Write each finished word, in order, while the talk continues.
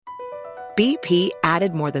BP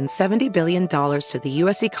added more than $70 billion to the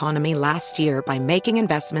U.S. economy last year by making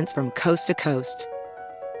investments from coast to coast.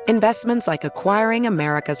 Investments like acquiring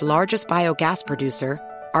America's largest biogas producer,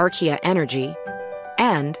 Archaea Energy,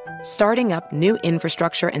 and starting up new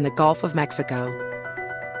infrastructure in the Gulf of Mexico.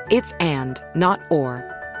 It's and, not or.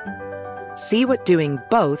 See what doing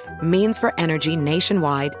both means for energy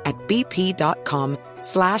nationwide at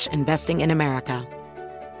bp.com/investing in America.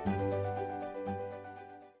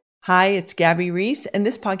 Hi, it's Gabby Reese, and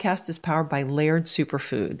this podcast is powered by Laird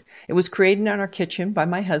Superfood. It was created in our kitchen by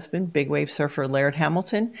my husband, big wave surfer Laird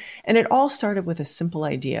Hamilton, and it all started with a simple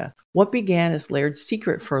idea. What began as Laird's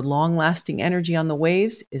secret for long-lasting energy on the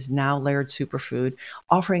waves is now Laird Superfood,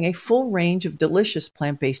 offering a full range of delicious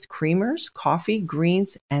plant-based creamers, coffee,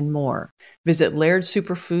 greens, and more. Visit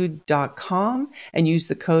lairdsuperfood.com and use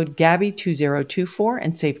the code GABBY2024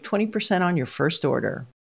 and save 20% on your first order.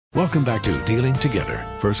 Welcome back to Dealing Together.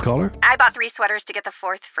 First caller? I bought 3 sweaters to get the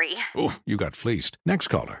 4th free. Oh, you got fleeced. Next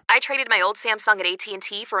caller? I traded my old Samsung at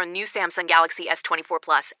AT&T for a new Samsung Galaxy S24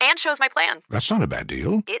 Plus and chose my plan. That's not a bad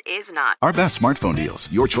deal. It is not. Our best smartphone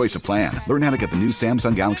deals. Your choice of plan. Learn how to get the new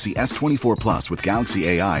Samsung Galaxy S24 Plus with Galaxy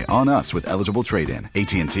AI on us with eligible trade-in.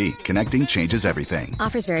 AT&T. Connecting changes everything.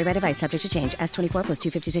 Offers vary by device. Subject to change. S24 plus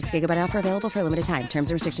 256GB offer available for a limited time. Terms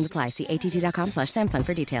and restrictions apply. See att.com/Samsung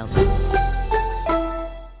for details.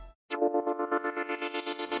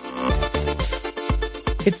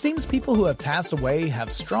 It seems people who have passed away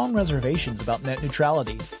have strong reservations about net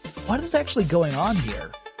neutrality. What is actually going on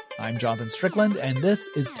here? I'm Jonathan Strickland, and this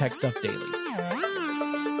is Tech Stuff Daily.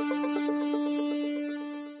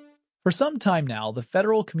 For some time now, the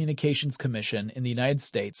Federal Communications Commission in the United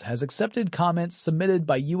States has accepted comments submitted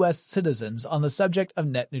by U.S. citizens on the subject of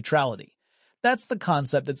net neutrality. That's the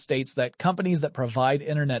concept that states that companies that provide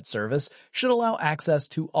internet service should allow access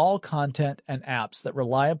to all content and apps that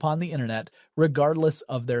rely upon the internet regardless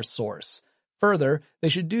of their source. Further, they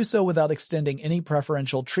should do so without extending any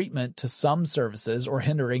preferential treatment to some services or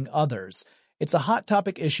hindering others. It's a hot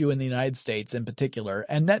topic issue in the United States in particular,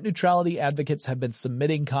 and net neutrality advocates have been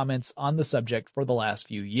submitting comments on the subject for the last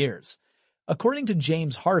few years. According to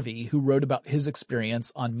James Harvey, who wrote about his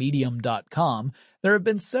experience on Medium.com, there have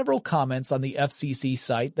been several comments on the FCC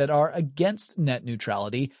site that are against net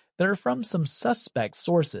neutrality that are from some suspect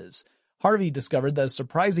sources. Harvey discovered that a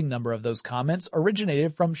surprising number of those comments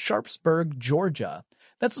originated from Sharpsburg, Georgia.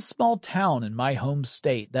 That's a small town in my home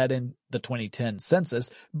state that in the 2010 census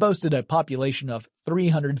boasted a population of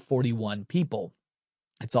 341 people.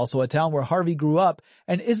 It's also a town where Harvey grew up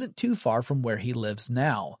and isn't too far from where he lives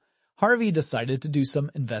now. Harvey decided to do some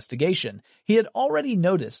investigation. He had already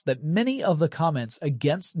noticed that many of the comments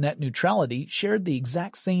against net neutrality shared the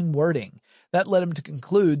exact same wording. That led him to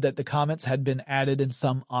conclude that the comments had been added in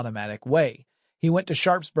some automatic way. He went to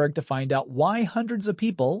Sharpsburg to find out why hundreds of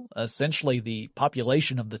people, essentially the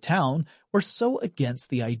population of the town, were so against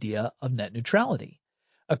the idea of net neutrality.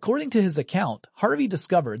 According to his account, Harvey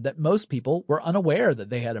discovered that most people were unaware that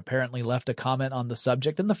they had apparently left a comment on the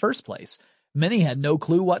subject in the first place. Many had no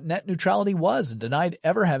clue what net neutrality was and denied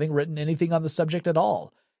ever having written anything on the subject at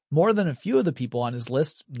all. More than a few of the people on his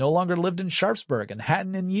list no longer lived in Sharpsburg and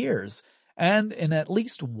hadn't in years. And in at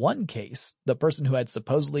least one case, the person who had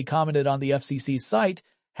supposedly commented on the FCC site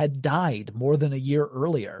had died more than a year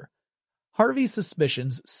earlier. Harvey's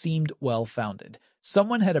suspicions seemed well-founded.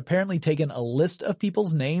 Someone had apparently taken a list of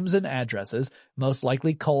people's names and addresses, most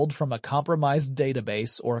likely culled from a compromised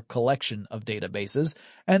database or collection of databases,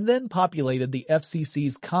 and then populated the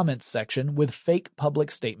FCC's comments section with fake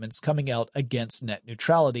public statements coming out against net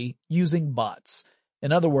neutrality using bots.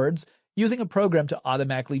 In other words, using a program to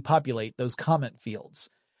automatically populate those comment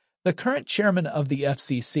fields. The current chairman of the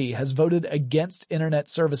FCC has voted against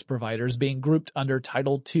internet service providers being grouped under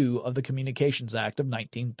Title II of the Communications Act of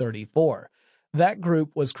 1934. That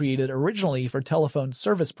group was created originally for telephone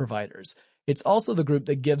service providers. It's also the group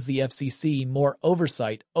that gives the FCC more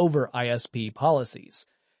oversight over ISP policies.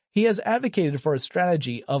 He has advocated for a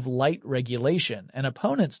strategy of light regulation, and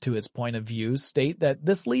opponents to his point of view state that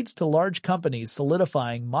this leads to large companies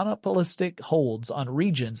solidifying monopolistic holds on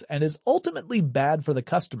regions and is ultimately bad for the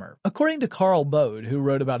customer. According to Carl Bode, who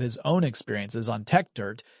wrote about his own experiences on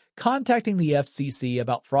TechDirt, contacting the FCC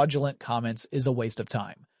about fraudulent comments is a waste of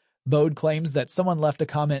time. Bode claims that someone left a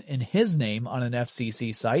comment in his name on an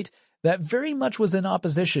FCC site that very much was in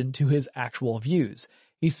opposition to his actual views.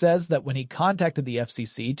 He says that when he contacted the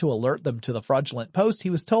FCC to alert them to the fraudulent post,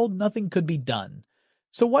 he was told nothing could be done.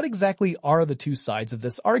 So what exactly are the two sides of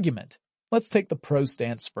this argument? Let's take the pro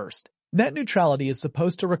stance first. Net neutrality is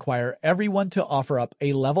supposed to require everyone to offer up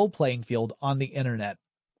a level playing field on the internet.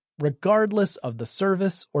 regardless of the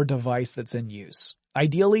service or device that's in use.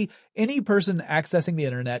 Ideally, any person accessing the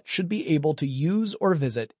internet should be able to use or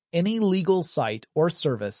visit any legal site or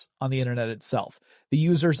service on the internet itself. The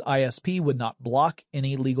user's ISP would not block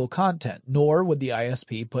any legal content, nor would the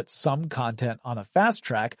ISP put some content on a fast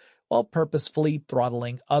track while purposefully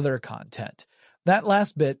throttling other content. That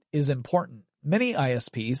last bit is important. Many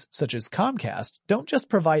ISPs, such as Comcast, don't just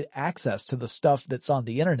provide access to the stuff that's on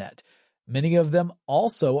the internet. Many of them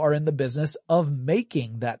also are in the business of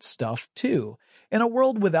making that stuff too. In a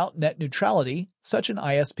world without net neutrality, such an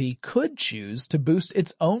ISP could choose to boost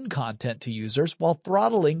its own content to users while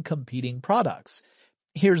throttling competing products.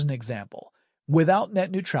 Here's an example. Without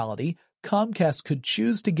net neutrality, Comcast could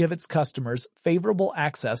choose to give its customers favorable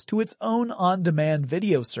access to its own on-demand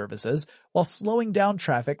video services while slowing down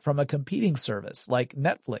traffic from a competing service like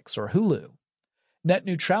Netflix or Hulu. Net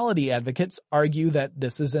neutrality advocates argue that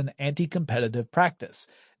this is an anti-competitive practice.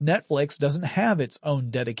 Netflix doesn't have its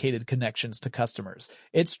own dedicated connections to customers.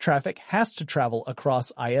 Its traffic has to travel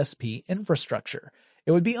across ISP infrastructure.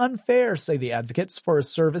 It would be unfair, say the advocates, for a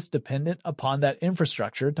service dependent upon that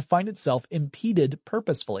infrastructure to find itself impeded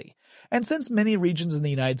purposefully. And since many regions in the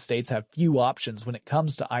United States have few options when it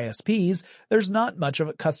comes to ISPs, there's not much of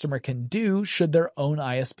a customer can do should their own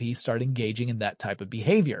ISP start engaging in that type of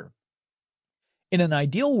behavior. In an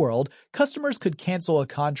ideal world, customers could cancel a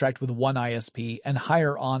contract with one ISP and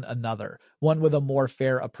hire on another, one with a more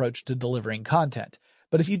fair approach to delivering content.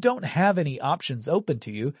 But if you don't have any options open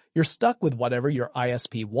to you, you're stuck with whatever your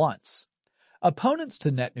ISP wants. Opponents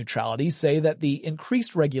to net neutrality say that the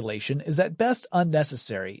increased regulation is at best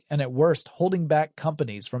unnecessary and at worst holding back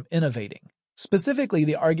companies from innovating. Specifically,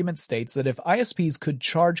 the argument states that if ISPs could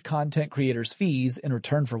charge content creators fees in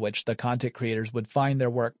return for which the content creators would find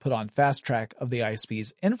their work put on fast track of the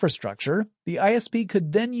ISP's infrastructure, the ISP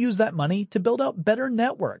could then use that money to build out better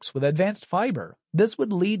networks with advanced fiber. This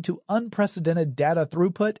would lead to unprecedented data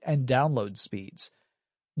throughput and download speeds.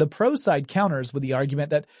 The pro side counters with the argument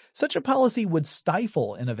that such a policy would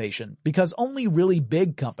stifle innovation because only really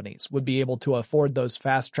big companies would be able to afford those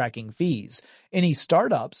fast-tracking fees. Any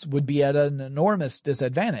startups would be at an enormous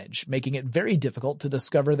disadvantage, making it very difficult to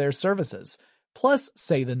discover their services. Plus,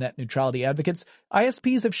 say the net neutrality advocates,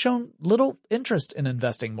 ISPs have shown little interest in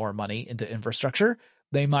investing more money into infrastructure.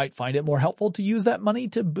 They might find it more helpful to use that money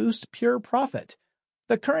to boost pure profit.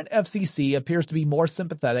 The current FCC appears to be more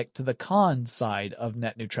sympathetic to the con side of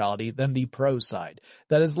net neutrality than the pro side.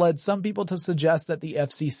 That has led some people to suggest that the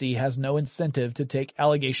FCC has no incentive to take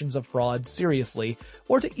allegations of fraud seriously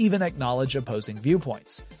or to even acknowledge opposing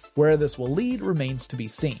viewpoints. Where this will lead remains to be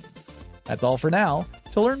seen. That's all for now.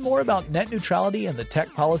 To learn more about net neutrality and the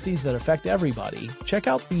tech policies that affect everybody, check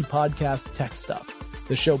out the podcast Tech Stuff.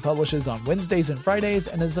 The show publishes on Wednesdays and Fridays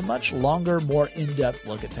and is a much longer, more in-depth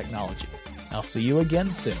look at technology. I'll see you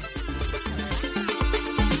again soon.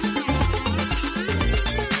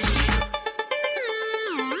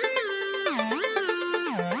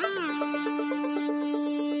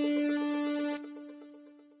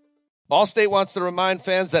 Allstate wants to remind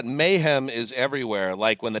fans that mayhem is everywhere,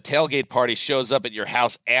 like when the tailgate party shows up at your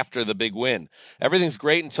house after the big win. Everything's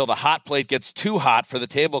great until the hot plate gets too hot for the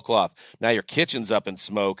tablecloth. Now your kitchen's up in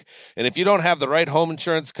smoke. And if you don't have the right home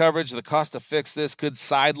insurance coverage, the cost to fix this could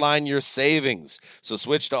sideline your savings. So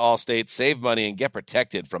switch to Allstate, save money, and get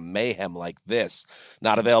protected from mayhem like this.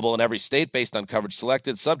 Not available in every state based on coverage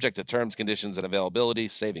selected, subject to terms, conditions, and availability.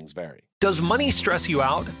 Savings vary. Does money stress you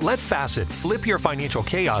out? Let Facet flip your financial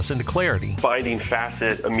chaos into clarity. Finding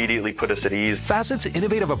Facet immediately put us at ease. Facet's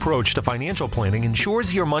innovative approach to financial planning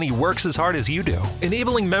ensures your money works as hard as you do,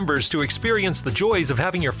 enabling members to experience the joys of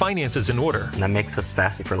having your finances in order. And that makes us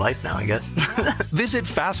Facet for life now, I guess. Visit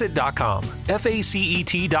Facet.com,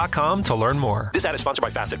 FACET.com to learn more. This ad is sponsored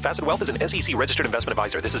by Facet. Facet Wealth is an SEC-registered investment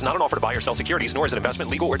advisor. This is not an offer to buy or sell securities, nor is it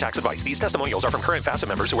investment, legal, or tax advice. These testimonials are from current Facet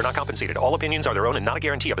members who are not compensated. All opinions are their own and not a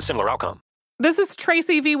guarantee of a similar outcome. This is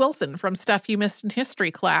Tracy V. Wilson from Stuff You Missed in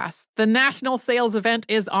History class. The national sales event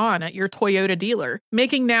is on at your Toyota dealer,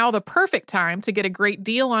 making now the perfect time to get a great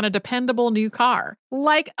deal on a dependable new car.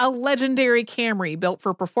 Like a legendary Camry built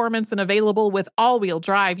for performance and available with all-wheel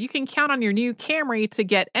drive, you can count on your new Camry to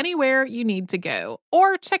get anywhere you need to go.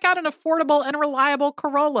 Or check out an affordable and reliable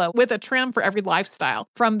Corolla with a trim for every lifestyle.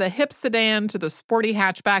 From the hip sedan to the sporty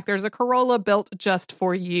hatchback, there's a Corolla built just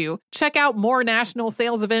for you. Check out more national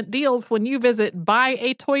sales event deals when you visit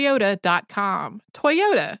buyatoyota.com.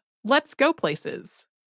 Toyota, let's go places.